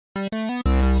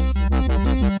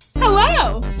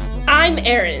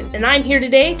Erin, and I'm here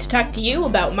today to talk to you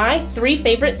about my 3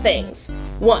 favorite things.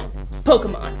 1.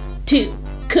 Pokemon. 2.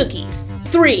 Cookies.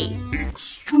 3.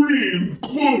 Extreme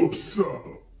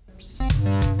close-ups.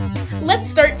 Let's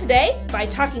start today by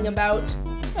talking about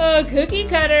cookie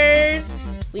cutters.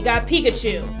 We got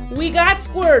Pikachu, we got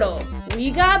Squirtle,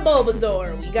 we got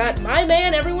Bulbasaur, we got my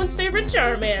man, everyone's favorite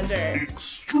Charmander.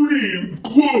 Extreme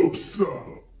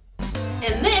close-up.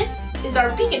 And this is our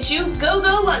Pikachu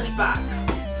GoGo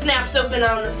lunchbox. Snaps open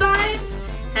on the sides,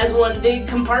 has one big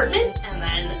compartment, and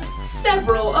then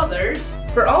several others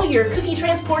for all your cookie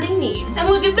transporting needs. And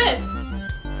look at this!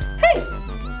 Hey!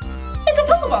 It's a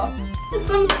Pokeball! With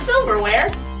some silverware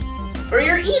for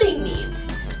your eating needs.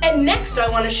 And next I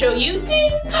want to show you,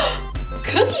 ding!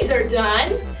 Cookies are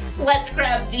done! Let's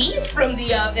grab these from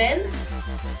the oven.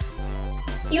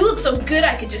 You look so good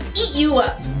I could just eat you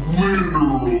up.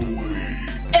 Literally.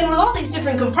 And with all these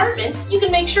different compartments, you can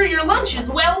make sure your lunch is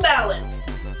well balanced.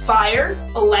 Fire,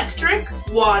 electric,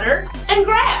 water, and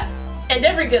grass. And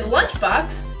every good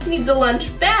lunchbox needs a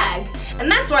lunch bag.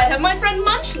 And that's why I have my friend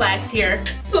Munchlax here.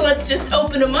 So let's just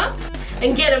open them up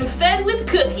and get them fed with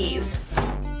cookies.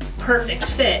 Perfect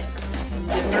fit.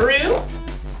 Zipperoo,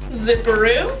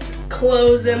 zipperoo,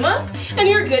 close them up, and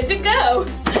you're good to go.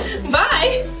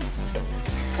 Bye.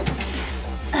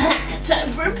 Time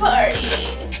for a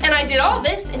party. And I did all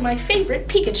this in my favorite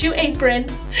Pikachu apron.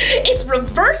 It's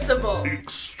reversible.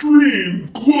 Extreme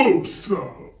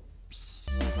close-ups.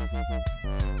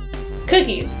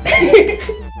 Cookies.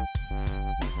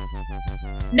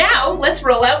 Now let's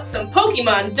roll out some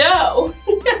Pokemon dough.